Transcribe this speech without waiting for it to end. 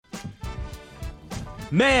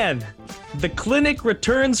Man, the clinic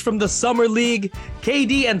returns from the summer league.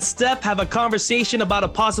 KD and Steph have a conversation about a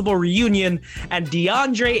possible reunion, and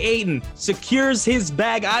Deandre Ayton secures his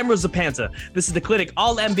bag. I'm Rosapanta. This is the Clinic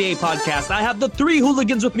All NBA podcast. I have the three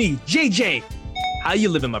hooligans with me. JJ, how you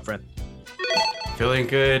living, my friend? Feeling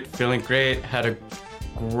good, feeling great. Had a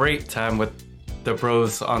great time with the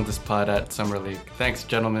bros on this pod at Summer League. Thanks,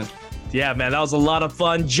 gentlemen. Yeah, man, that was a lot of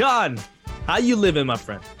fun. John, how you living, my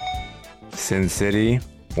friend? Sin City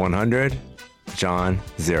 100, John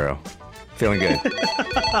 0. Feeling good.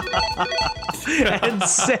 And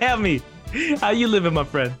Sammy, how you living, my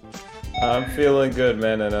friend? I'm feeling good,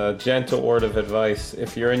 man, and a gentle word of advice.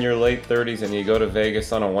 If you're in your late 30s and you go to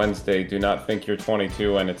Vegas on a Wednesday, do not think you're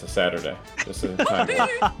 22 and it's a Saturday. Just a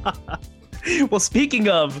time. Well, speaking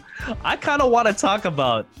of, I kind of want to talk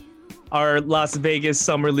about our Las Vegas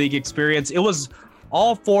Summer League experience. It was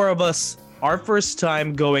all four of us, our first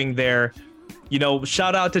time going there. You know,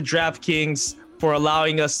 shout out to DraftKings for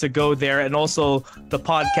allowing us to go there, and also the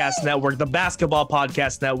podcast network, the Basketball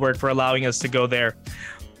Podcast Network, for allowing us to go there.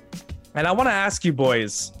 And I want to ask you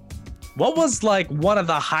boys, what was like one of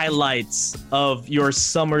the highlights of your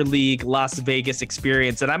Summer League Las Vegas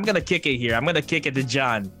experience? And I'm going to kick it here. I'm going to kick it to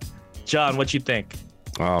John. John, what you think?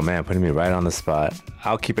 Oh, man, putting me right on the spot.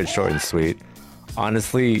 I'll keep it short and sweet.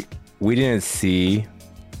 Honestly, we didn't see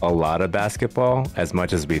a lot of basketball as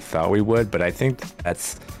much as we thought we would, but I think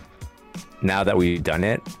that's, now that we've done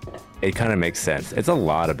it, it kind of makes sense. It's a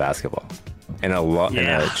lot of basketball in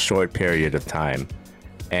a short period of time.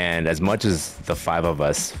 And as much as the five of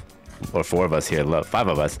us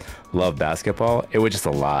love basketball, it was just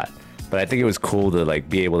a lot. But I think it was cool to like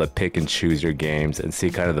be able to pick and choose your games and see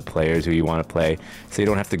kind of the players who you want to play. So you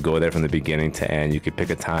don't have to go there from the beginning to end. You could pick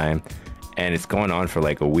a time, and it's going on for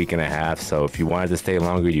like a week and a half. So if you wanted to stay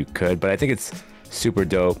longer, you could. But I think it's super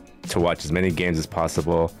dope to watch as many games as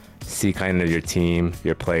possible, see kind of your team,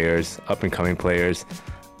 your players, up and coming players.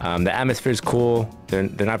 The atmosphere is cool. They're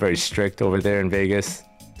not very strict over there in Vegas.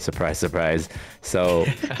 Surprise, surprise. So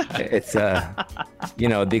it's,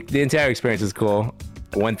 the entire experience is cool.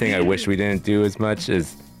 One thing I wish we didn't do as much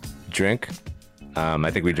is drink.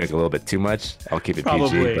 I think we drink a little bit too much. I'll keep it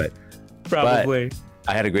PG, but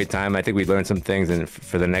I had a great time. I think we learned some things, and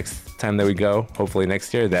for the next time that we go, hopefully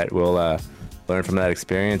next year, that we'll learn from that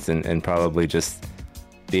experience and probably just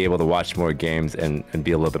be able to watch more games and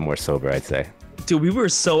be a little bit more sober, I'd say. Dude, we were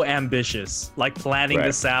so ambitious, like planning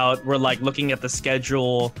this out. We're like looking at the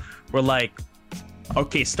schedule. We're like,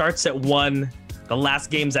 okay, starts at 1, the last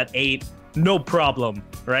game's at 8, no problem,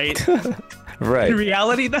 right? Right. In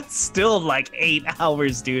reality, that's still like 8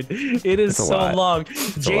 hours, dude. It is so long.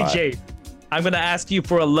 JJ, I'm gonna ask you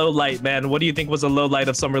for a low light, man. What do you think was a low light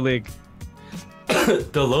of Summer League?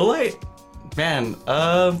 The low light? Man,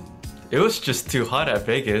 it was just too hot at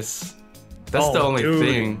Vegas. That's the only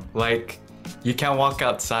thing. Like, you can't walk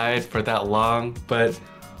outside for that long, but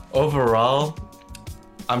overall,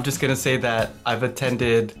 I'm just gonna say that I've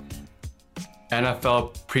attended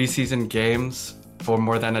NFL preseason games for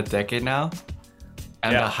more than a decade now,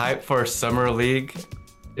 and the hype for Summer League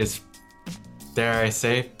is, dare I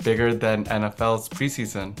say, bigger than NFL's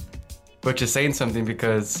preseason, which is saying something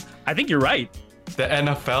because I think you're right. The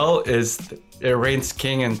NFL it reigns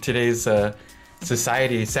king in today's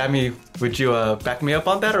society. Sammy, would you back me up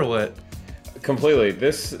on that or what? Completely.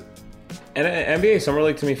 This NBA Summer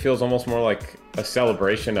League to me feels almost more like a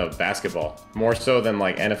celebration of basketball, more so than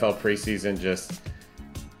like NFL preseason. Just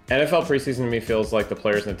NFL preseason to me feels like the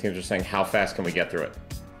players and the teams are saying, how fast can we get through it?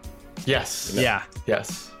 Yes. You know? Yeah.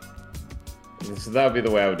 Yes. So that would be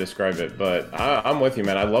the way I would describe it. But I'm with you,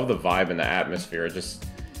 man. I love the vibe and the atmosphere.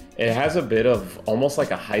 It has a bit of almost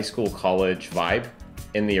like a high school college vibe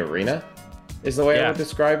in the arena is the way I would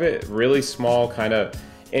describe it. Really small, kind of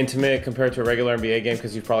intimate compared to a regular NBA game,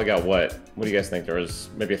 because you've probably got what do you guys think? There was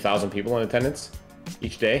maybe 1,000 people in attendance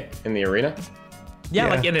each day in the arena. Yeah,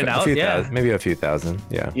 like in and out. Maybe a few thousand.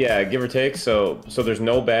 Yeah, give or take. So there's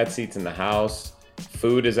no bad seats in the house.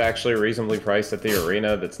 Food is actually reasonably priced at the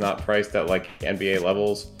arena. That's not priced at like NBA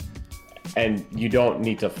levels, and you don't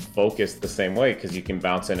need to focus the same way because you can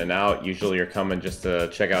bounce in and out. Usually you're coming just to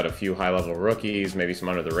check out a few high-level rookies, maybe some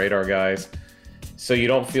under the radar guys. So you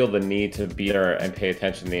don't feel the need to be there and pay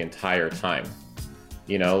attention the entire time.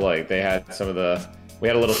 You know, like we had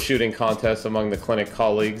a little shooting contest among the clinic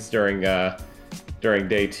colleagues during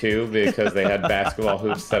day 2 because they had basketball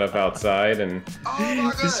hoops set up outside, and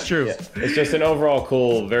it's true. Yeah, it's just an overall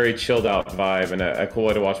cool, very chilled out vibe and a cool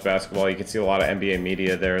way to watch basketball. You can see a lot of NBA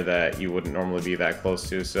media there that you wouldn't normally be that close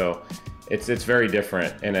to. So it's very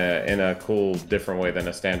different in a cool, different way than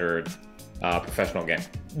a standard professional game.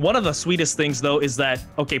 One of the sweetest things though is that,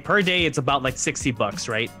 okay, per day it's about like $60,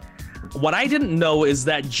 right? What I didn't know is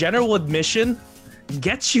that general admission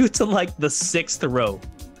gets you to like the 6th row.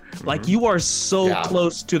 Like you are so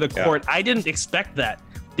close to the court. I didn't expect that.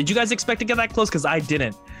 Did you guys expect to get that close? Because I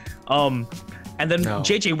didn't. And then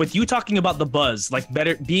JJ, with you talking about the buzz, like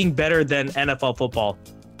being better than NFL football,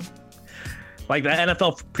 like the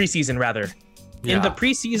NFL preseason rather. Yeah. In the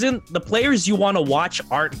preseason, the players you want to watch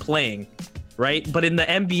aren't playing, right? But in the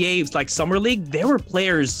NBA, like Summer League, there were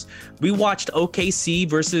players. We watched OKC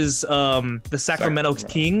versus the Sacramento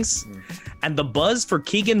Kings. And the buzz for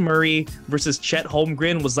Keegan Murray versus Chet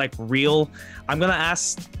Holmgren was like real. I'm going to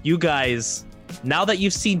ask you guys, now that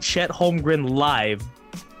you've seen Chet Holmgren live,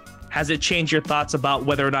 has it changed your thoughts about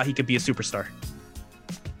whether or not he could be a superstar?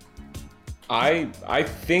 I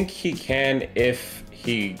think he can if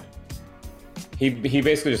he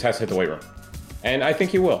basically just has to hit the weight room. And I think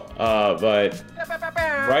he will. But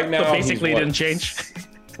right now, so basically it didn't change.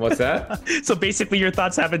 What's that? So basically your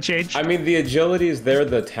thoughts haven't changed? I mean, the agility is there.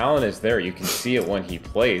 The talent is there. You can see it when he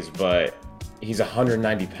plays, but he's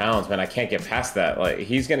 190 pounds, man. I can't get past that. Like,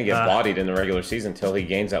 he's going to get bodied in the regular season until he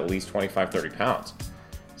gains at least 25, 30 pounds.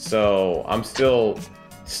 So I'm still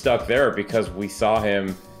stuck there because we saw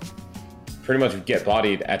him pretty much get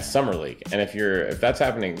bodied at Summer League. And if that's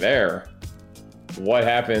happening there, what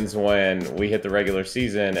happens when we hit the regular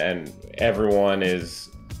season and everyone is,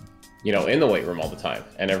 in the weight room all the time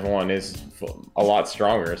and everyone is a lot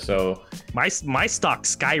stronger? So my stock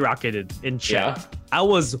skyrocketed in Chet. Yeah. I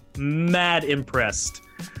was mad impressed.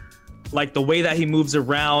 Like the way that he moves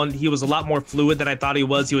around, he was a lot more fluid than I thought he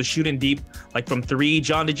was. He was shooting deep, like from 3.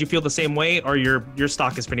 John, did you feel the same way, or your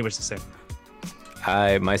stock is pretty much the same?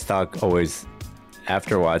 My stock always,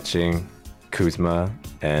 after watching Kuzma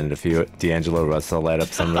and a few D'Angelo Russell light up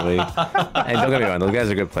Summer League, and don't get me wrong, those guys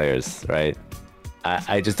are good players, right?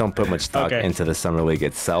 I just don't put much stock into the Summer League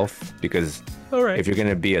itself because if you're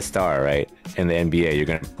gonna be a star, right, in the NBA,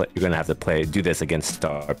 you're gonna have to do this against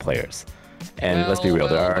star players. And let's be real,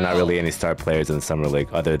 there are not really any star players in the Summer League,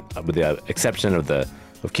 with the exception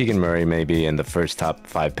of Keegan Murray maybe in the first top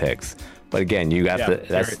 5 picks. But again, you have to.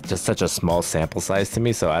 That's just such a small sample size to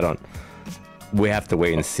me. So we have to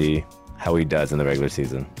wait and see how he does in the regular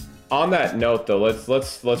season. On that note, though,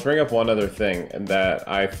 let's bring up one other thing that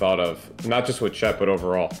I thought of, not just with Chet, but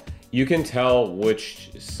overall. You can tell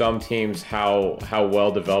some teams how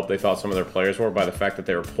well developed they thought some of their players were by the fact that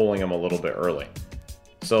they were pulling them a little bit early.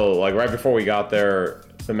 So, like, right before we got there,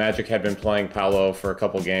 the Magic had been playing Paolo for a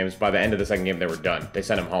couple games. By the end of the second game, they were done. They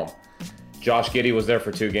sent him home. Josh Giddey was there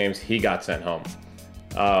for 2 games. He got sent home.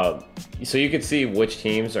 So you could see which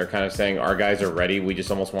teams are kind of saying, our guys are ready. We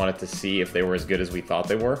just almost wanted to see if they were as good as we thought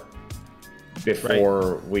they were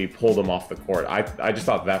before we pulled them off the court. I just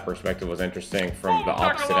thought that perspective was interesting from the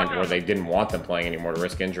opposite end, where they didn't want them playing anymore to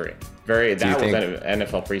risk injury. That was an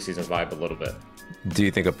NFL preseason vibe a little bit. Do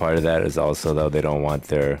you think a part of that is also, though, they don't want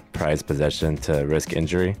their prized possession to risk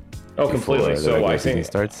injury? Oh, completely. So I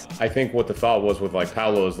think what the thought was with like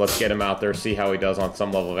Paolo is, let's get him out there, see how he does on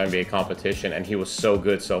some level of NBA competition. And he was so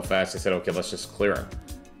good so fast, they said, okay, let's just clear him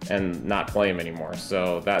and not play him anymore.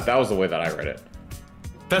 So that was the way that I read it.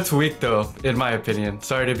 That's weak, though, in my opinion.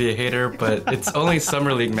 Sorry to be a hater, but it's only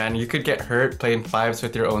Summer League, man. You could get hurt playing 5s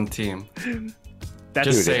with your own team.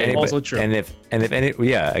 That's also true. And if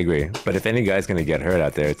any, I agree. But if any guy's gonna get hurt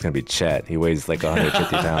out there, it's gonna be Chet. He weighs like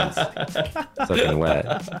 150 pounds, soaking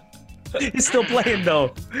wet. He's still playing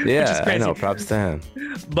though. Yeah, I know. Props to him.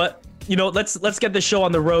 But let's get the show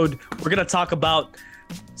on the road. We're gonna talk about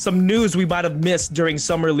some news we might have missed during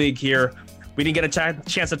Summer League here. We didn't get a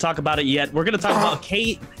chance to talk about it yet. We're gonna talk about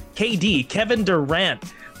KD, Kevin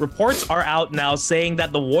Durant. Reports are out now saying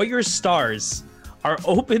that the Warriors stars are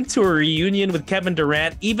open to a reunion with Kevin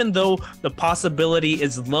Durant, even though the possibility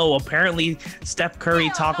is low. Apparently, Steph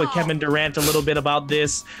Curry talked with Kevin Durant a little bit about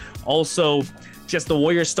this. Also, just the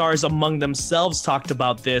Warrior stars among themselves talked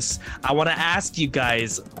about this. I want to ask you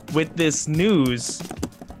guys, with this news,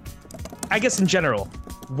 I guess in general,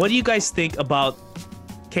 what do you guys think about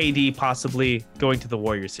KD possibly going to the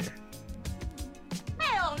Warriors here?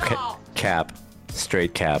 Hell no! Cap.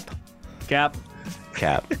 Straight cap. Cap.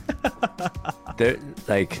 They're,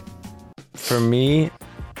 like, for me,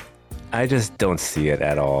 I just don't see it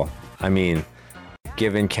at all. I mean,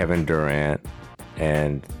 given Kevin Durant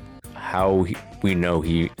and how we know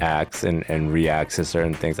he acts and reacts to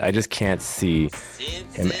certain things, I just can't see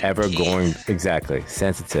him ever going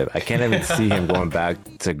sensitive. I can't even see him going back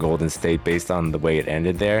to Golden State based on the way it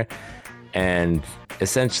ended there. And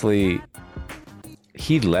essentially,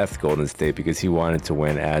 he left Golden State because he wanted to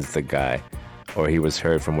win as the guy. or he was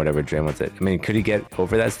hurt from whatever Draymond said. I mean, could he get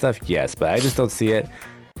over that stuff? Yes, but I just don't see it.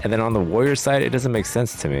 And then on the Warriors side, it doesn't make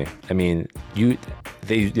sense to me. I mean,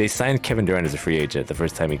 they signed Kevin Durant as a free agent the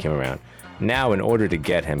first time he came around. Now, in order to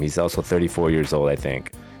get him, he's also 34 years old, I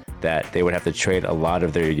think, that they would have to trade a lot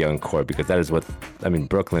of their young core because that is what, I mean,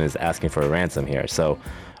 Brooklyn is asking for a ransom here. So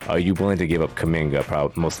are you willing to give up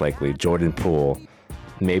Kuminga, most likely, Jordan Poole,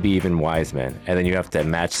 maybe even Wiseman? And then you have to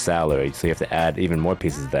match salary, so you have to add even more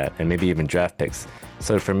pieces of that, and maybe even draft picks.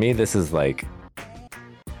 So for me, this is like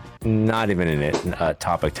not even a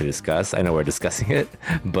topic to discuss. I know we're discussing it,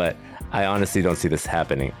 but I honestly don't see this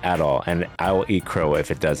happening at all. And I will eat crow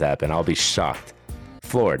if it does happen. I'll be shocked.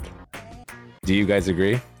 Floored. Do you guys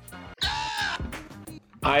agree?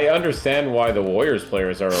 I understand why the Warriors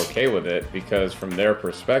players are okay with it, because from their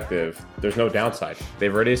perspective, there's no downside.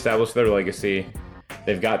 They've already established their legacy.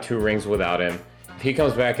 They've got 2 rings without him. If he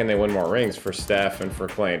comes back and they win more rings, for Steph and for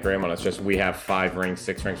Clay and Draymond, it's just we have 5 rings,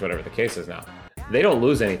 6 rings, whatever the case is now. They don't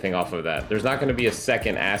lose anything off of that. There's not going to be a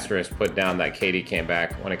second asterisk put down that KD came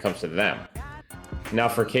back when it comes to them. Now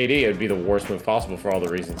for KD, it would be the worst move possible for all the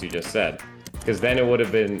reasons you just said. Because then it would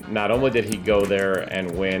have been, not only did he go there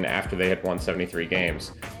and win after they had won 73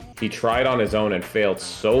 games, he tried on his own and failed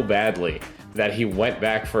so badly that he went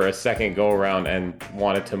back for a second go around and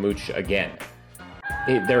wanted to mooch again.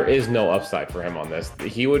 There is no upside for him on this.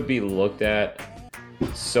 He would be looked at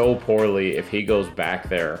so poorly if he goes back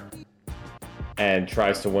there and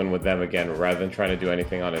tries to win with them again rather than trying to do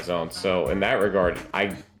anything on his own. So in that regard,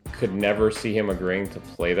 I could never see him agreeing to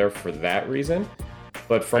play there for that reason.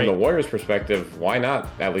 But from the Warriors' perspective, why not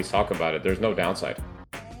at least talk about it? There's no downside.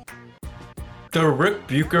 The Rick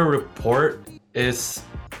Bucher report it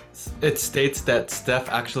states that Steph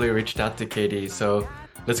actually reached out to KD. So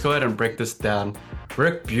let's go ahead and break this down.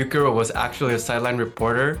 Rick Bucher was actually a sideline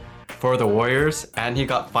reporter for the Warriors, and he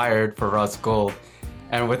got fired for Ross Gold.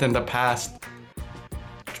 And within the past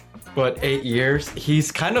 8 years,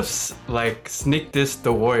 he's kind of like sneak dissed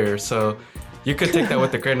the Warriors. So you could take that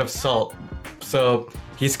with a grain of salt. So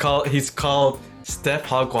he's called Steph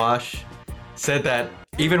hogwash, said that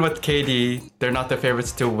even with KD, they're not the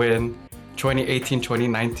favorites to win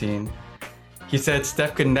 2018-2019. He said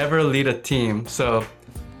Steph could never lead a team. So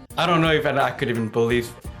I don't know if I could even believe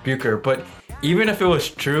Bucher, but even if it was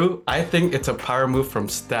true, I think it's a power move from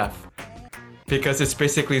Steph, because it's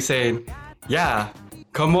basically saying, yeah,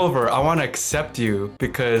 come over, I want to accept you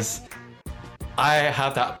because I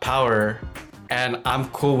have that power and I'm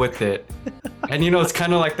cool with it. And it's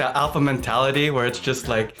kind of like that alpha mentality where it's just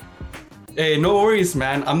like, hey, no worries,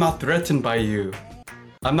 man, I'm not threatened by you.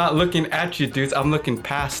 I'm not looking at you, dudes. I'm looking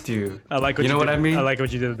past you. I like what you know what I mean? I like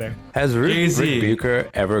what you did there. Has Rick Bucher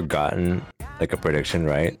ever gotten like a prediction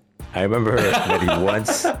right? I remember that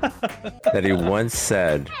he once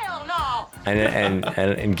said, Hell no!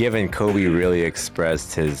 and given Kobe really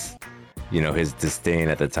expressed his disdain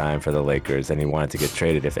at the time for the Lakers, and he wanted to get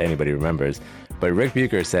traded, if anybody remembers. But Rick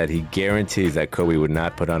Bucher said he guarantees that Kobe would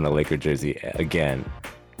not put on a Laker jersey again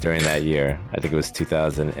during that year. I think it was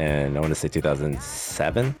 2000 and I want to say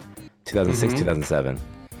 2007, 2006, 2007.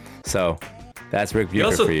 So that's Rick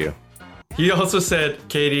Bucher for you. He also said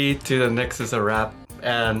KD to the Knicks is a wrap.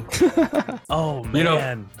 And oh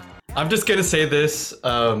man, I'm just gonna say this,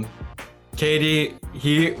 KD,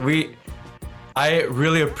 I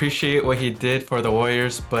really appreciate what he did for the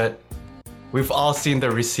Warriors, but we've all seen the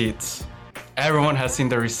receipts. Everyone has seen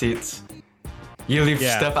the receipts. You leave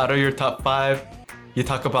Steph out of your top 5. You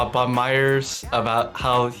talk about Bob Myers, about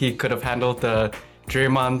how he could have handled the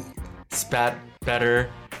Draymond spat better.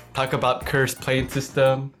 Talk about Kerr's playing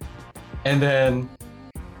system, and then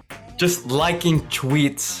just liking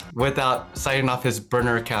tweets without signing off his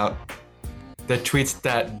burner account. The tweets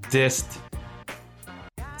that dissed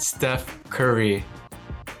Steph Curry,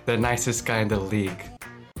 the nicest guy in the league.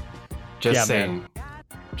 Just saying. Man.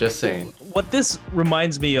 Just saying. What this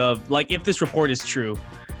reminds me of, like, if this report is true,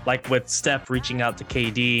 like with Steph reaching out to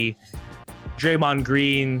KD, Draymond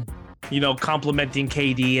Green, complimenting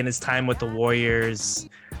KD and his time with the Warriors,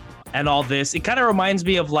 and all this, it kind of reminds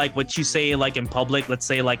me of like what you say, like in public. Let's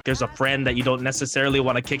say like there's a friend that you don't necessarily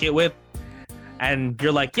want to kick it with, and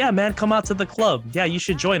you're like, yeah, man, come out to the club. Yeah, you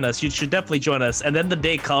should join us. You should definitely join us. And then the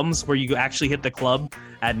day comes where you actually hit the club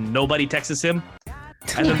and nobody texts him.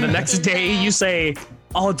 And then the next day you say,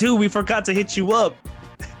 oh, dude, we forgot to hit you up.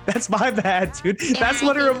 That's my bad, dude. That's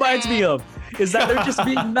what it reminds me of, is that they're just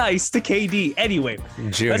being nice to KD. Anyway.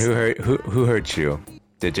 June, who hurt you?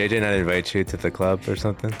 Did JJ not invite you to the club or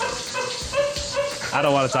something? I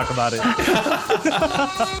don't want to talk about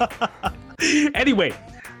it. Anyway,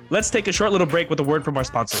 let's take a short little break with a word from our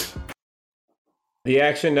sponsor. The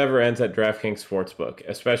action never ends at DraftKings Sportsbook,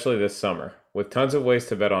 especially this summer. With tons of ways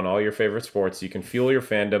to bet on all your favorite sports, you can fuel your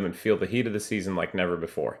fandom and feel the heat of the season like never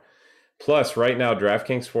before. Plus, right now,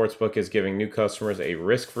 DraftKings Sportsbook is giving new customers a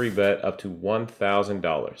risk-free bet up to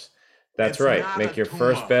 $1,000. That's right. Make your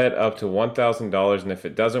first bet up to $1,000, and if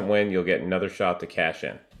it doesn't win, you'll get another shot to cash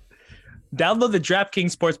in. Download the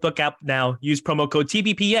DraftKings Sportsbook app now. Use promo code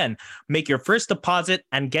TBPN. Make your first deposit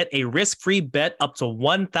and get a risk-free bet up to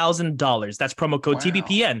 $1,000. That's promo code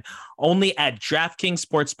TBPN. Only at DraftKings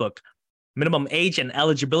Sportsbook. Minimum age and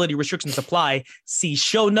eligibility restrictions apply. See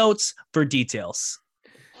show notes for details.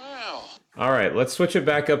 All right, let's switch it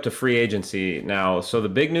back up to free agency now. So the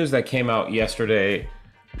big news that came out yesterday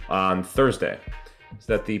on Thursday is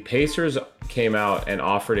that the Pacers came out and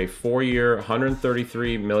offered a 4-year,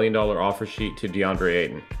 $133 million offer sheet to Deandre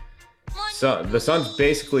Ayton. So the Suns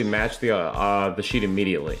basically matched the sheet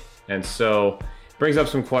immediately. And so it brings up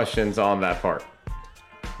some questions on that part.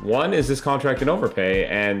 One, is this contract an overpay?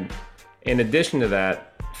 And in addition to that,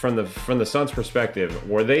 from the Suns' perspective,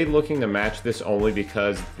 were they looking to match this only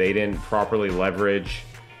because they didn't properly leverage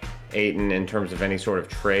Ayton in terms of any sort of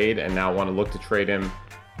trade and now want to look to trade him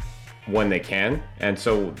when they can? And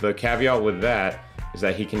so the caveat with that is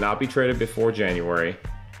that he cannot be traded before January.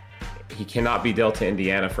 He cannot be dealt to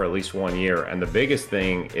Indiana for at least 1 year. And the biggest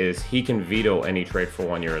thing is he can veto any trade for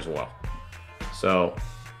 1 year as well. So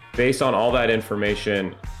based on all that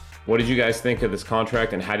information, what did you guys think of this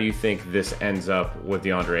contract, and how do you think this ends up with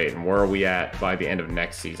DeAndre Ayton? Where are we at by the end of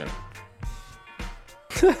next season?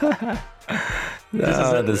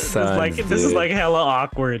 This is like hella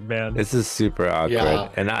awkward, man. This is super awkward. Yeah.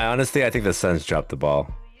 And I think the Suns dropped the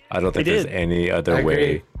ball. I don't think there's any other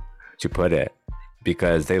way to put it,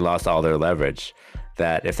 because they lost all their leverage.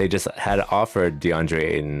 That if they just had offered DeAndre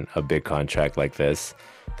Ayton a big contract like this,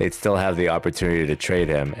 they'd still have the opportunity to trade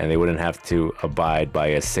him, and they wouldn't have to abide by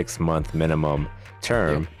a 6-month minimum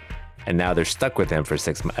term. And now they're stuck with him for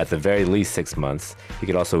 6 months, at the very least 6 months. He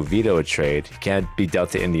could also veto a trade. He can't be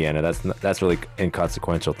dealt to Indiana. That's really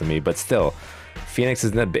inconsequential to me. But still, Phoenix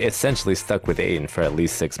is essentially stuck with Ayton for at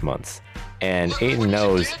least 6 months. And Ayton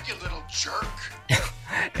knows. You little jerk.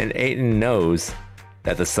 And Ayton knows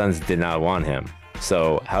that the Suns did not want him.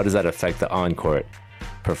 So how does that affect the on-court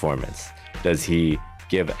performance? Does he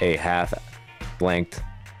give a half-blanked,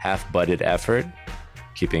 half-butted effort,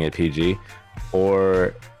 keeping it PG,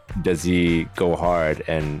 or does he go hard?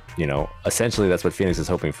 And, essentially that's what Phoenix is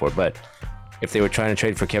hoping for. But if they were trying to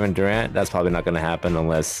trade for Kevin Durant, that's probably not going to happen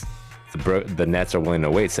unless the Nets are willing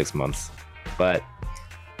to wait 6 months. But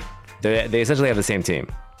they essentially have the same team.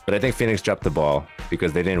 But I think Phoenix dropped the ball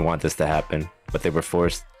because they didn't want this to happen, but they were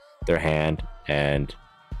forced their hand, and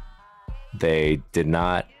they did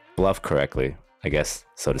not bluff correctly, I guess,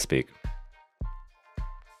 so to speak.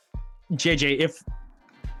 JJ,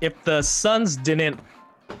 if the Suns didn't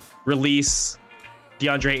release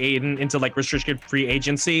DeAndre Ayton into like restricted free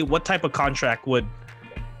agency, what type of contract would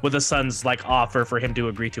the Suns like offer for him to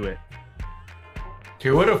agree to it?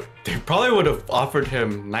 They probably would have offered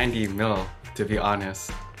him 90 mil, to be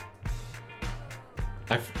honest.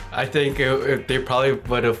 I think they probably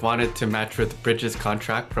would have wanted to match with Bridges'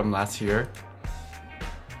 contract from last year.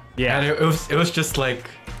 Yeah, and it was just like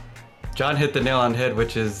John hit the nail on the head,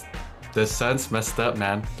 which is the Suns messed up,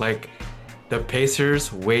 man. Like the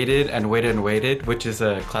Pacers waited and waited and waited, which is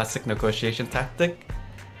a classic negotiation tactic,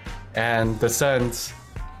 and the Suns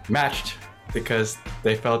matched because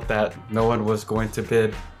they felt that no one was going to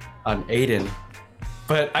bid on Ayton.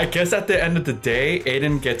 But I guess at the end of the day,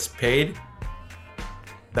 Ayton gets paid.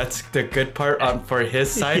 That's the good part for his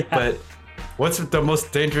side. Yeah. But what's the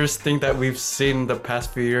most dangerous thing that we've seen the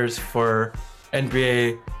past few years for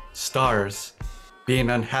NBA stars? Being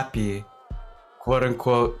unhappy, quote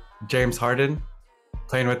unquote, James Harden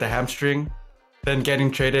playing with the hamstring, then getting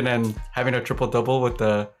traded and having a triple-double with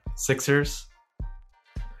the Sixers.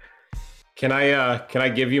 Can I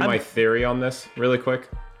give you my theory on this really quick?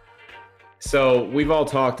 So we've all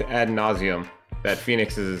talked ad nauseum that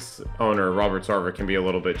Phoenix's owner, Robert Sarver, can be a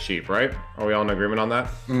little bit cheap, right? Are we all in agreement on that?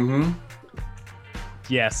 Mm-hmm.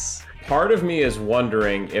 Yes. Part of me is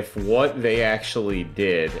wondering if what they actually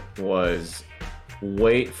did was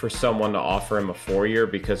wait for someone to offer him a 4-year,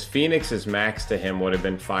 because Phoenix's max to him would have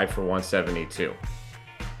been 5 for 172.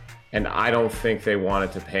 And I don't think they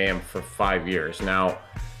wanted to pay him for 5 years. Now,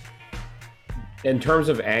 in terms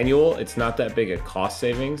of annual, it's not that big a cost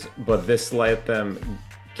savings, but this let them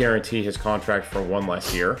guarantee his contract for 1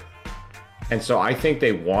 less year. And so I think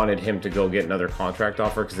they wanted him to go get another contract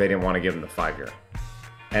offer because they didn't want to give him the 5-year.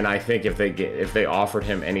 And I think if they offered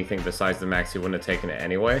him anything besides the max, he wouldn't have taken it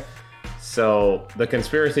anyway. So the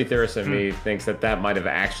conspiracy theorist in me thinks that might have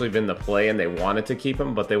actually been the play, and they wanted to keep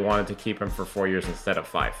him, but they wanted to keep him for 4 years instead of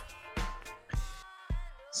 5.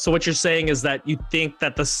 So what you're saying is that you think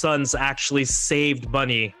that the Suns actually saved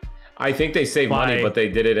money. I think they saved money, but they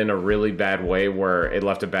did it in a really bad way where it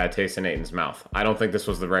left a bad taste in Ayton's mouth. I don't think this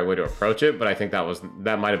was the right way to approach it, but I think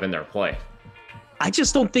that might have been their play. I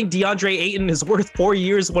just don't think Deandre Ayton is worth 4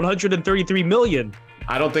 years, $133 million.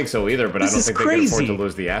 I don't think so either, but I don't think they can afford to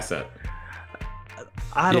lose the asset.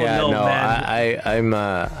 I don't know, man.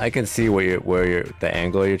 I can see the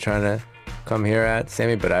angle you're trying to come here at,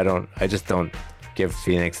 Sammy, but I just don't give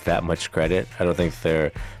Phoenix that much credit. I don't think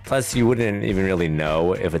they're. Plus, you wouldn't even really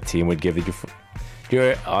know if a team would give it you.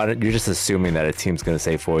 You're just assuming that a team's going to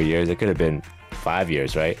say 4 years. It could have been 5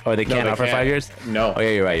 years, right? Or they can't offer 5 years. No. Oh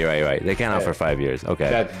yeah, you're right. They can't offer 5 years.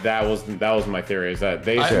 Okay. That was my theory. Is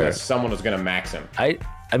that someone was going to max him.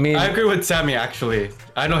 I mean, I agree with Sammy, actually.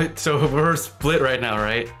 I know, so we're split right now,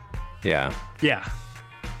 right? Yeah. Yeah.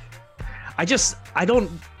 I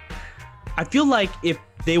feel like if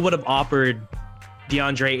they would have offered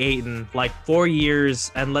DeAndre Ayton like 4 years,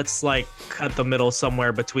 and let's like cut the middle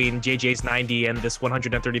somewhere between JJ's 90 and this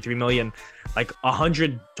 133 million, like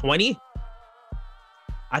 120,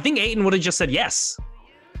 I think Ayton would have just said yes.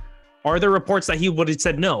 Are there reports that he would have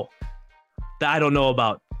said no that I don't know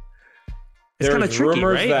about? It's kind of tricky,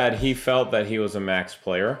 rumors right? that he felt that he was a max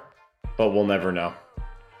player, but we'll never know.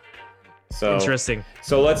 So interesting.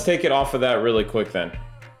 So let's take it off of that really quick then.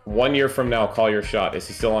 1 year from now, call your shot. Is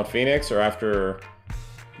he still on Phoenix, or after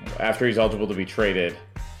he's eligible to be traded,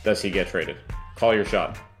 does he get traded? Call your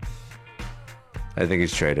shot. I think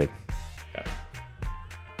he's traded. Okay.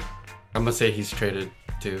 I'm gonna say he's traded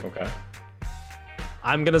too. Okay.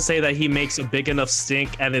 I'm gonna say that he makes a big enough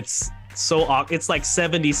stink, and it's like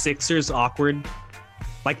 76ers awkward,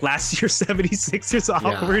 like last year 76ers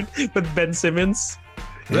awkward with Ben Simmons.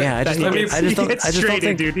 Yeah, I just don't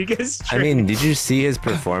think, dude, he gets traded. I mean, did you see his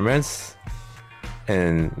performance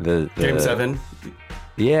in the Game 7?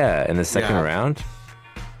 Yeah, in the second round.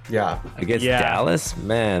 Yeah, against Dallas.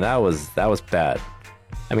 Man, that was bad.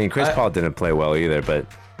 I mean, Chris Paul didn't play well either, but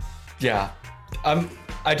yeah.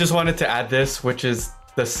 I just wanted to add this, which is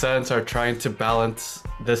the Suns are trying to balance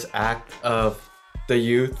this act of the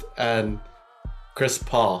youth and Chris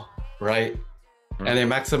Paul, right? Mm-hmm. And they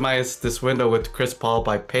maximize this window with Chris Paul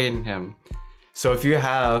by paying him. So if you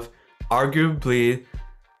have arguably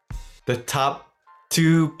the top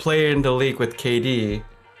 2 player in the league with KD,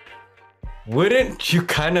 wouldn't you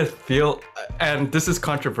kind of feel, and this is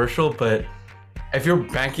controversial, but if you're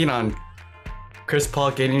banking on Chris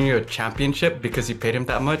Paul getting you a championship because you paid him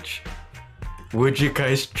that much, would you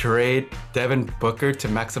guys trade Devin Booker to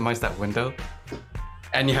maximize that window?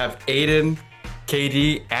 And you have Ayton,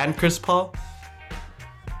 KD, and Chris Paul?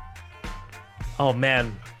 Oh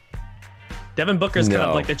man, Devin Booker's kind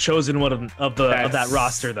of like the chosen one of that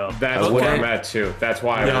roster, though. That's where I'm at too. That's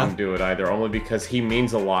why I wouldn't do it either, only because he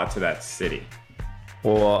means a lot to that city.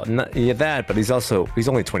 Well, but he's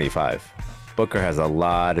only 25. Booker has a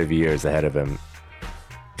lot of years ahead of him,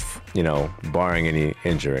 barring any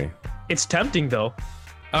injury. It's tempting though.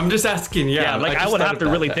 I'm just asking, yeah. Like I would have to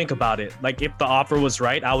really think about it. Like if the offer was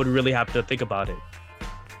right, I would really have to think about it.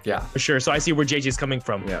 Yeah, for sure. So I see where JJ's coming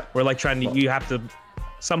from. Yeah, we're like you have to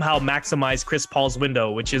somehow maximize Chris Paul's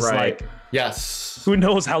window, which is like, yes, who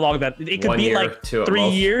knows how long that it could 1 be, year, like 3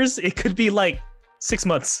 years. It could be like 6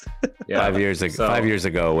 months. Yeah, 5 years ago. 5 years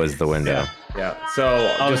ago was the window. Yeah.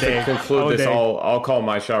 So just to conclude this, I'll call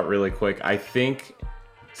my shot really quick. I think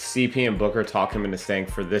CP and Booker talk him into staying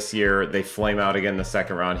for this year. They flame out again in the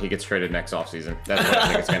second round. He gets traded next offseason. That's what I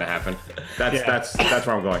think is going to happen. That's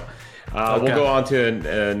where I'm going. We'll go on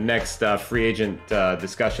to next free agent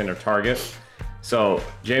discussion or target. So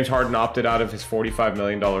James Harden opted out of his $45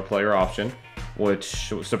 million player option,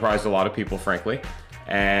 which surprised a lot of people, frankly.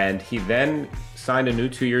 And he then signed a new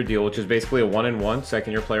 2-year deal, which is basically a 1-and-1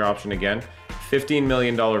 second-year player option again. $15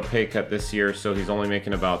 million pay cut this year, so he's only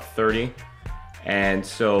making about 30. And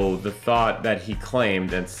so the thought that he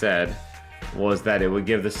claimed and said was that it would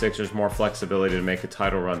give the Sixers more flexibility to make a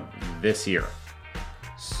title run this year.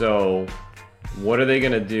 So what are they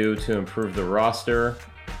going to do to improve the roster?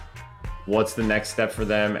 What's the next step for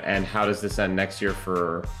them, and how does this end next year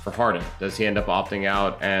for Harden? Does he end up opting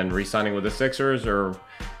out and re-signing with the Sixers, or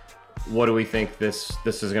what do we think this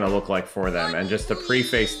is going to look like for them? And just to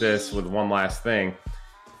preface this with one last thing,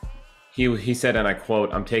 he said, and I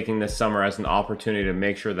quote, "I'm taking this summer as an opportunity to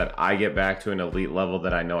make sure that I get back to an elite level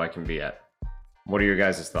that I know I can be at." What are your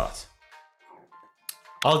guys' thoughts?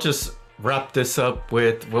 I'll just wrap this up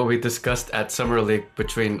with what we discussed at Summer League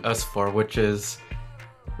between us four, which is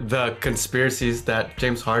the conspiracies that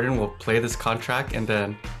James Harden will play this contract and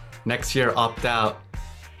then next year opt out,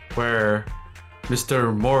 where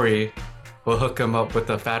Mr. Morey will hook him up with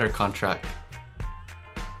a fatter contract.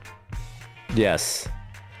 Yes,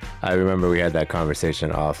 I remember we had that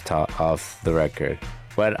conversation off the record.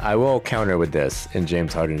 But I will counter with this in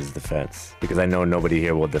James Harden's defense, because I know nobody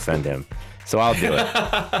here will defend him. So I'll do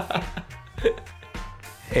it.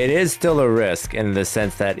 It is still a risk in the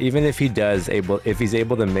sense that even if he's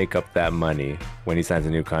able to make up that money when he signs a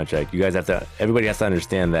new contract, everybody has to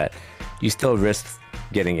understand that you still risk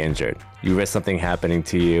getting injured. You risk something happening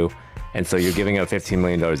to you, and so you're giving up $15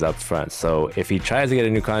 million up front. So if he tries to get a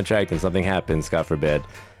new contract and something happens, God forbid,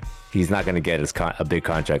 he's not going to get a big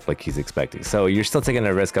contract like he's expecting. So you're still taking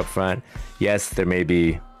a risk up front. Yes, there may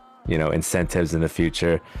be, incentives in the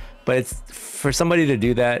future, but it's for somebody to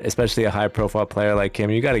do that, especially a high-profile player like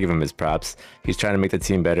him. You got to give him his props. He's trying to make the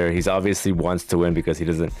team better. He's obviously wants to win because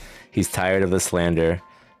he's tired of the slander,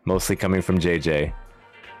 mostly coming from JJ.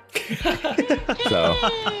 So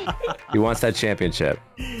he wants that championship.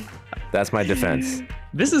 That's my defense.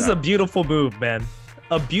 This is a beautiful move, man.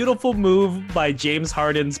 A beautiful move by James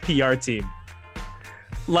Harden's PR team.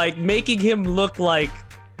 Like making him look like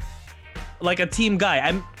a team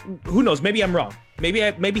guy. Who knows? Maybe I'm wrong.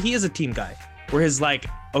 Maybe he is a team guy. Where he's like,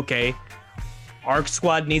 okay, our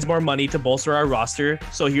squad needs more money to bolster our roster,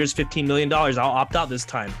 so here's $15 million. I'll opt out this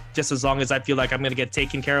time, just as long as I feel like I'm gonna get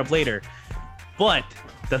taken care of later. But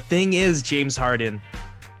the thing is, James Harden,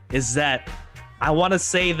 is that I want to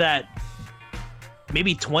say that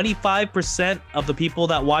maybe 25% of the people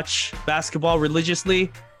that watch basketball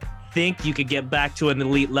religiously think you could get back to an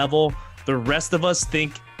elite level. The rest of us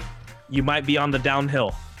think you might be on the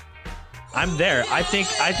downhill. I'm there. I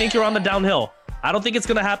think you're on the downhill. I don't think it's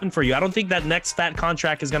going to happen for you. I don't think that next fat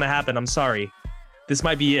contract is going to happen. I'm sorry. This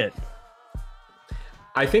might be it.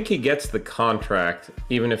 I think he gets the contract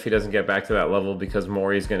even if he doesn't get back to that level because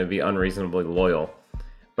Morey's going to be unreasonably loyal.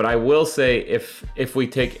 But I will say if we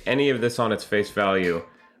take any of this on its face value,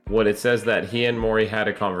 what it says that he and Morey had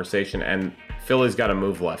a conversation and Philly's got a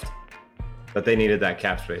move left that they needed that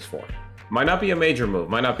cap space for. Might not be a major move,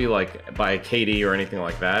 might not be like by KD or anything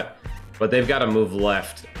like that, but they've got a move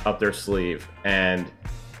left up their sleeve, and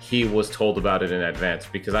he was told about it in advance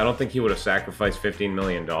because I don't think he would have sacrificed $15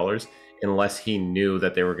 million unless he knew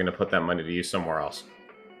that they were going to put that money to use somewhere else.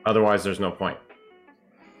 Otherwise, there's no point.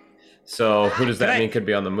 So who does that mean could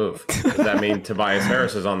be on the move? Does that mean Tobias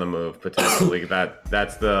Harris is on the move potentially?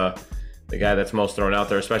 That's the guy that's most thrown out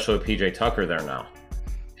there, especially with PJ Tucker there now.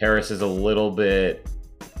 Harris is a little bit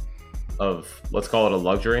of, let's call it a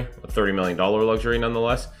luxury, a $30 million luxury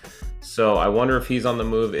nonetheless. So I wonder if he's on the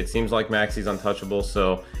move. It seems like Maxi's untouchable,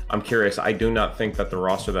 so I'm curious. I do not think that the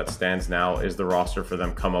roster that stands now is the roster for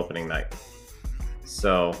them come opening night.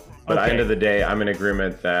 So, but at the end of the day, I'm in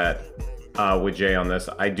agreement that with Jay on this,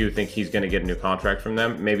 I do think he's going to get a new contract from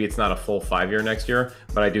them. Maybe it's not a full 5-year next year,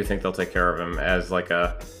 but I do think they'll take care of him as like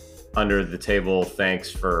a under the table thanks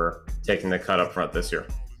for taking the cut up front this year.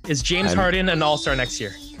 Is James Harden an all-star next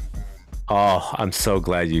year? Oh, I'm so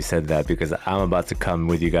glad you said that because I'm about to come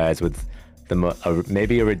with you guys with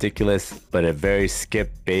maybe a ridiculous, but a very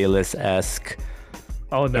Skip Bayless-esque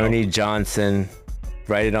Ernie Johnson.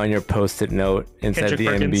 Write it on your Post-it note inside Kendrick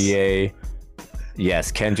Perkins. NBA.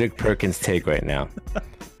 Yes, Kendrick Perkins take right now.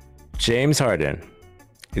 James Harden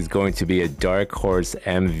is going to be a dark horse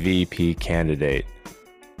MVP candidate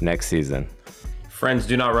next season. Friends,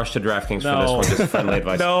 do not rush to DraftKings for this one. Just friendly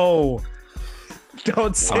advice. No.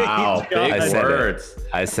 Don't say wow, big words.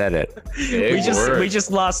 I said it. We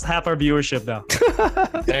just lost half our viewership now.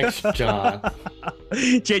 Thanks, John.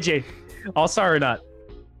 JJ, all-star or not?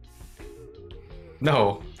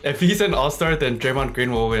 No. If he's an all-star, then Draymond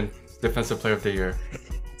Green will win Defensive Player of the Year.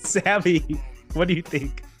 Sammy, what do you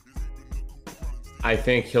think? I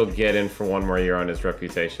think he'll get in for one more year on his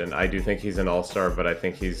reputation. I do think he's an all-star, but I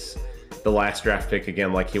think he's the last draft pick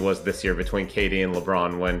again like he was this year between KD and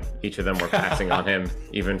LeBron when each of them were passing on him,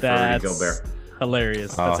 even for Rudy Gobert.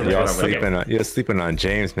 Hilarious. Oh, you're sleeping on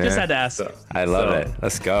James, man. Just had to ask. I love it.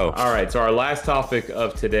 Let's go. All right, so our last topic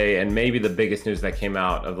of today, and maybe the biggest news that came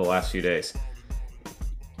out of the last few days.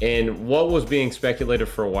 In what was being speculated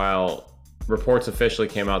for a while, reports officially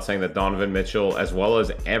came out saying that Donovan Mitchell, as well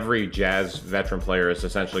as every Jazz veteran player, is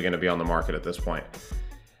essentially going to be on the market at this point.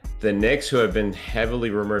 The Knicks, who have been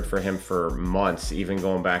heavily rumored for him for months, even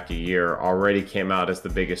going back a year, already came out as the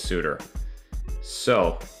biggest suitor.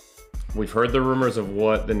 So, we've heard the rumors of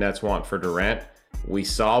what the Nets want for Durant. We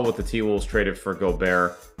saw what the T-Wolves traded for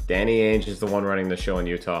Gobert. Danny Ainge is the one running the show in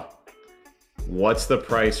Utah. What's the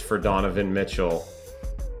price for Donovan Mitchell?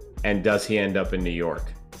 And does he end up in New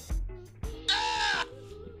York?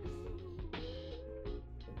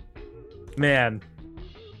 Man.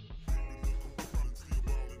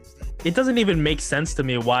 It doesn't even make sense to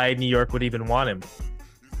me why New York would even want him.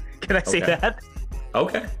 Can I say Okay. that?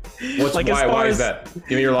 Okay. Like, as why? far Why as- is that?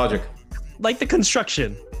 Give me your logic. Like the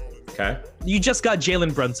construction. Okay. You just got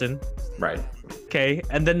Jalen Brunson, Right. okay?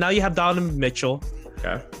 And then now you have Donovan Mitchell.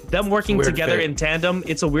 Okay. Them working weird together fit. in tandem,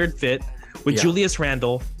 it's a weird fit. With Yeah. Julius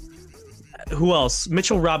Randle. Who else?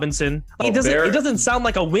 Mitchell Robinson. Oh, It doesn't. there- It doesn't sound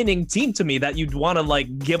like a winning team to me that you'd want to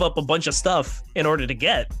like give up a bunch of stuff in order to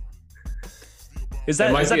get. Is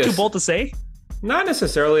that might be too a- bold to say? Not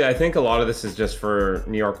necessarily. I think a lot of this is just for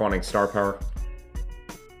New York wanting star power.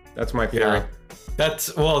 That's my theory. Yeah. That's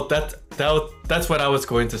what I was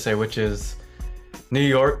going to say, which is New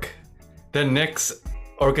York, the Knicks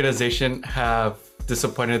organization have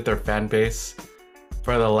disappointed their fan base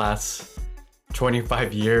for the last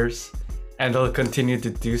 25 years, and they'll continue to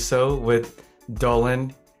do so with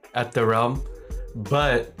Dolan at the realm.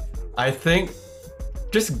 But I think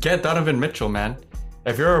just get Donovan Mitchell, man.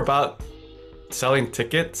 If you're about selling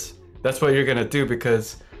tickets, that's what you're gonna do,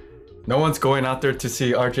 because no one's going out there to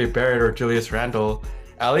see RJ Barrett or Julius Randle.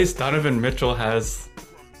 At least Donovan Mitchell has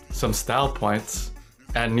some style points,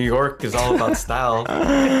 and New York is all about style.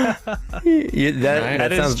 Yeah, that, Right. that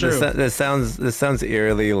That is sounds true. this sounds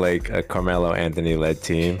eerily like a Carmelo Anthony led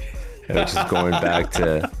team, which is going back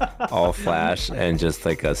to all flash and just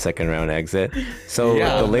like a second round exit. So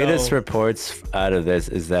Yeah, the latest no. reports out of this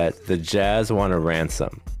is that the Jazz want a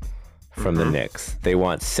ransom from the Knicks. They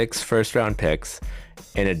want 6 first round picks,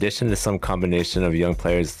 in addition to some combination of young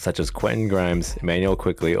players such as Quentin Grimes, Emmanuel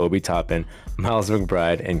Quickley, Obi Toppin, Miles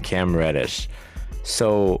McBride, and Cam Reddish.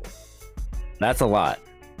 So that's a lot.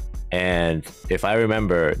 And if I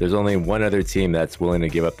remember, there's only one other team that's willing to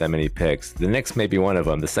give up that many picks. The Knicks may be one of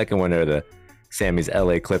them. The second one are the Sammy's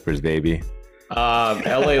LA Clippers, baby.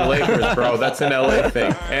 LA Lakers, bro. That's an LA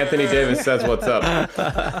thing. Anthony Davis says what's up.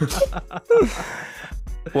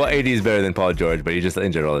 Well, AD is better than Paul George, but he's just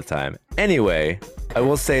injured all the time. Anyway, I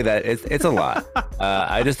will say that it's a lot.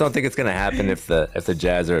 I just don't think it's gonna happen if the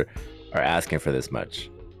Jazz are asking for this much.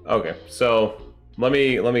 Okay, so let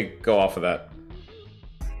me go off of that.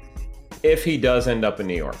 If he does end up in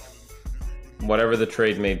New York, whatever the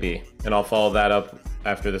trade may be, and I'll follow that up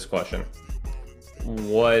after this question.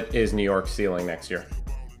 What is New York's ceiling next year?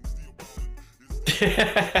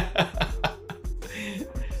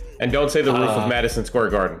 And don't say the roof of Madison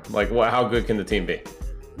Square Garden. Like, how good can the team be?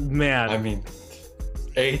 Man, I mean,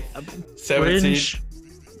 8th, 17th, Fringe.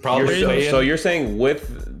 probably. So, play-in. so you're saying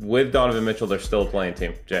with Donovan Mitchell, they're still a playing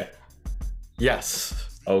team, Jay?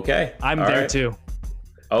 Yes. Okay, I'm all there right. too.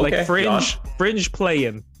 Okay, Like fringe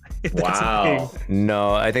playing. That's a Wow. thing.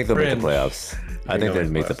 No, I think they'll make the Fringe. playoffs. I think they'll they'll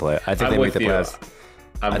make make the the play. I think I'm they make with the you. playoffs.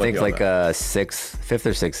 I'm I with think you on like that. a 5th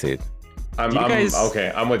or 6th seed. I'm, Do you I'm- guys-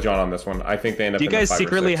 okay. I'm with John on this one. I think they end up. Do you in the guys 5 or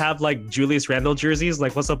secretly 6. have like Julius Randle jerseys?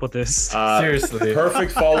 Like, what's up with this? Seriously.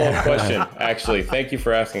 Perfect follow-up question. Actually, thank you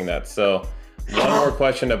for asking that. So, one more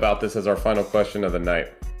question about this as our final question of the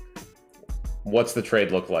night. What's the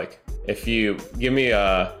trade look like? If you give me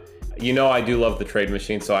a, I do love the trade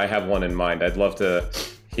machine, so I have one in mind. I'd love to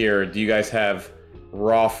hear. Do you guys have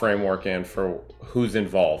raw framework in for who's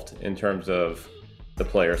involved in terms of the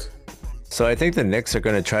players? So I think the Knicks are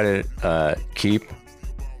going to try to keep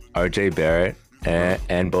RJ Barrett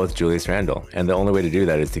and both Julius Randle. And the only way to do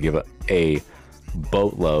that is to give a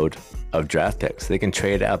boatload of draft picks. They can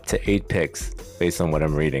trade up to 8 picks based on what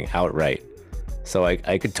I'm reading outright. So I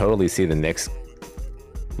could totally see the Knicks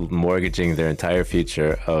mortgaging their entire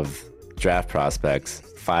future of draft prospects,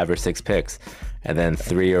 5 or 6 picks, and then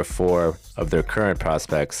 3 or 4 of their current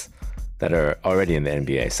prospects that are already in the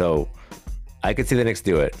NBA. So I could see the Knicks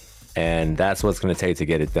do it. And that's what's going to take to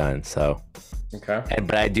get it done. So, Okay.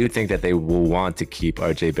 but I do think that they will want to keep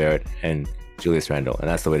RJ Barrett and Julius Randle, and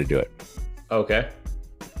that's the way to do it. Okay.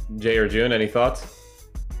 Jay or June, any thoughts?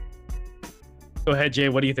 Go ahead, Jay.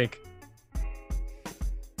 What do you think?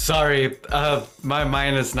 Sorry, my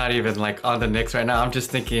mind is not even like on the Knicks right now. I'm just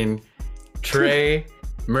thinking Trey,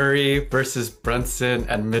 Murray versus Brunson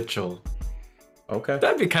and Mitchell. Okay.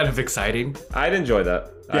 That'd be kind of exciting. I'd enjoy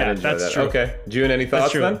that. Yeah, I'd enjoy that's that. true. Okay. June, any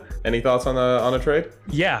thoughts true. then? Any thoughts on a trade?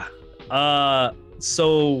 Yeah.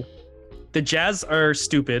 So the Jazz are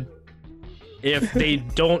stupid if they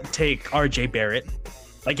don't take RJ Barrett.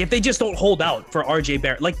 Like, if they just don't hold out for RJ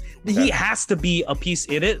Barrett. Like, Okay. he has to be a piece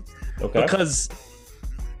in it Okay. because,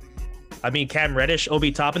 I mean, Cam Reddish,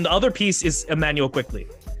 Obi Toppin. The other piece is Emmanuel Quickley.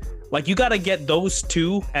 Like, you got to get those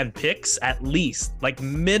 2 and picks at least, like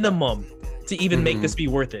minimum, to even make this be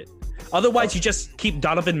worth it. Otherwise, you just keep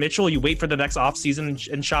Donovan Mitchell. You wait for the next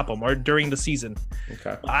offseason and shop him, or during the season.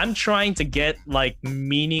 Okay. I'm trying to get like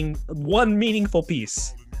one meaningful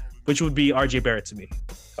piece, which would be RJ Barrett to me.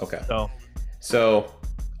 Okay. So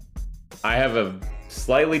I have a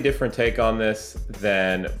slightly different take on this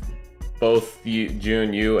than both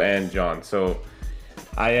June, you and John. So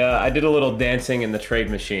I did a little dancing in the trade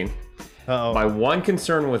machine. Uh-oh. My one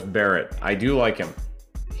concern with Barrett, I do like him.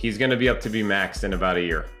 He's going to be up to be maxed in about a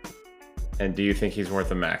year. And do you think he's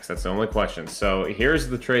worth a max? That's the only question. So here's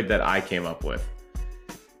the trade that I came up with.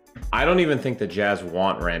 I don't even think the Jazz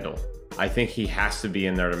want Randall. I think he has to be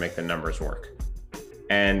in there to make the numbers work.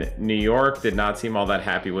 And New York did not seem all that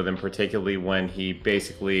happy with him, particularly when he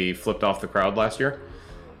basically flipped off the crowd last year.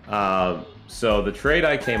 So the trade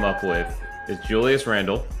I came up with is Julius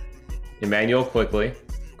Randle, Emmanuel Quickley,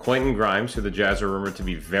 Quentin Grimes, who the Jazz are rumored to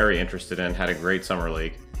be very interested in, had a great summer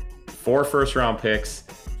league, 4 first-round picks,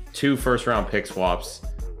 2 first-round pick swaps.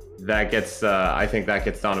 That gets, I think that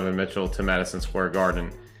gets Donovan Mitchell to Madison Square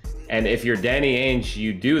Garden. And if you're Danny Ainge,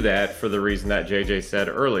 you do that for the reason that JJ said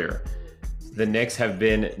earlier. The Knicks have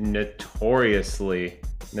been notoriously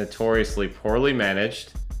poorly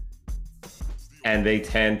managed, and they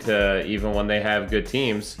tend to, even when they have good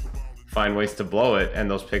teams, find ways to blow it, and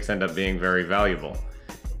those picks end up being very valuable.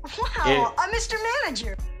 Wow, I'm Mr.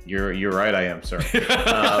 Manager. You're right, I am, sir.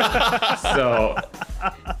 So,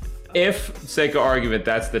 if, sake of argument,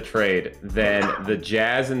 that's the trade, then the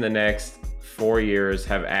Jazz in the next 4 years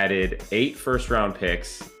have added 8 first-round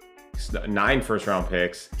picks, 9 first-round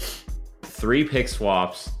picks, 3 pick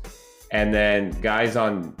swaps, and then guys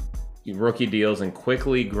on rookie deals, and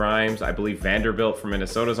Quickly, Grimes, I believe Vanderbilt from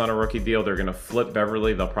Minnesota's on a rookie deal. They're going to flip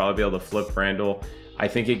Beverly. They'll probably be able to flip Randall. I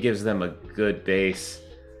think it gives them a good base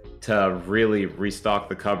to really restock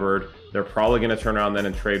the cupboard. They're probably going to turn around then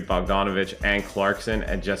and trade Bogdanovich and Clarkson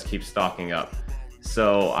and just keep stocking up.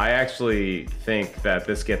 So I actually think that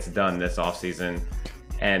this gets done this offseason,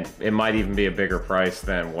 and it might even be a bigger price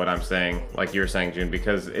than what I'm saying, like you're saying, June,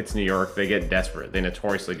 because it's New York. They get desperate. They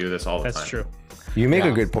notoriously do this all the time. that's true. You make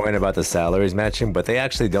a good point about the salaries matching, but they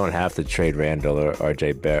actually don't have to trade Randall or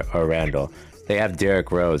or Randall. They have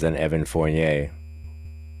Derrick Rose and Evan Fournier,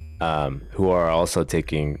 who are also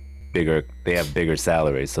taking bigger. They have bigger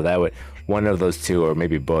salaries, so that would one of those two, or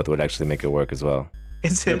maybe both, would actually make it work as well.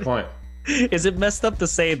 Good point. Is it messed up to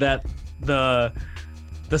say that the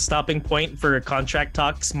stopping point for contract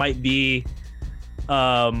talks might be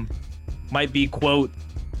quote,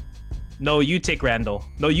 no, you take Randall.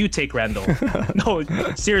 No, you take Randall. No,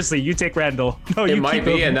 seriously, you take Randall. No, It you might keep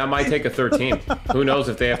be, him. and that might take a third team. Who knows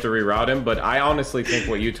if they have to reroute him? But I honestly think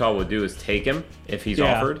what Utah would do is take him if he's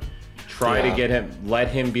offered. Try to get him, let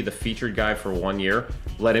him be the featured guy for 1 year.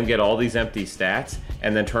 Let him get all these empty stats,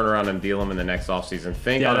 and then turn around and deal him in the next offseason.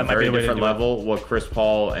 Think on a very different level what Chris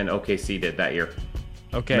Paul and OKC did that year.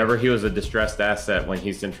 Okay. Remember, he was a distressed asset when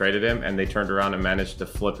Houston traded him, and they turned around and managed to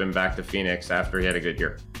flip him back to Phoenix after he had a good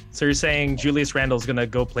year. So you're saying Julius Randle's gonna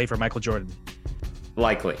go play for Michael Jordan?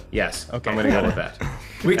 Likely, yes. Okay. I'm going to go with that.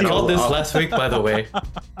 We called this last week, by the way.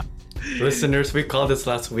 Listeners, we called this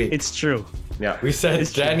last week. It's true. Yeah. We said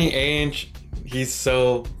Danny Ainge, he's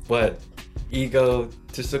so,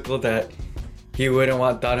 egotistical that he wouldn't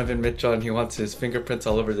want Donovan Mitchell, and he wants his fingerprints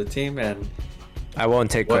all over the team, and I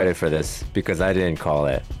won't take credit for this because I didn't call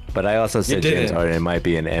it. But I also said James Harden might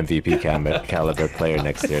be an MVP caliber player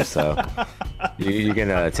next year, so you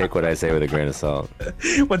can take what I say with a grain of salt.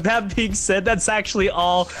 With that being said, that's actually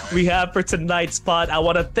all we have for tonight's pod. I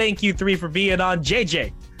want to thank you 3 for being on.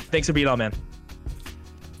 JJ, thanks for being on, man.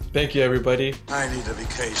 thank you, everybody. I need a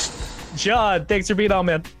vacation. John, thanks for being on,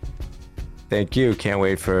 man. Thank you. Can't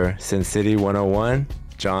wait for Sin City 101,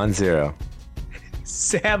 John 0.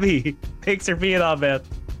 Sammy, thanks for being on, man.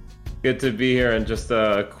 Good to be here, and just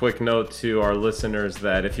a quick note to our listeners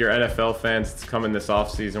that if you're NFL fans, it's coming this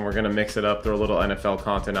offseason. We're going to mix it up, throw a little NFL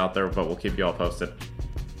content out there, but we'll keep you all posted.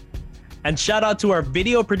 And shout out to our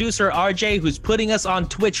video producer, RJ, who's putting us on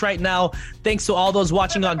Twitch right now. Thanks to all those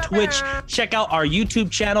watching on Twitch. Check out our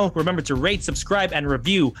YouTube channel. Remember to rate, subscribe, and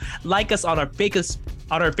review. Like us on our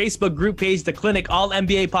Facebook group page, The Clinic All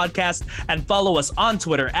NBA Podcast, and follow us on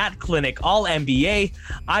Twitter at Clinic All NBA.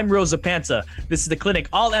 I'm Rosa Panta. This is The Clinic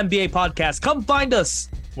All NBA Podcast. Come find us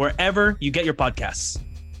wherever you get your podcasts.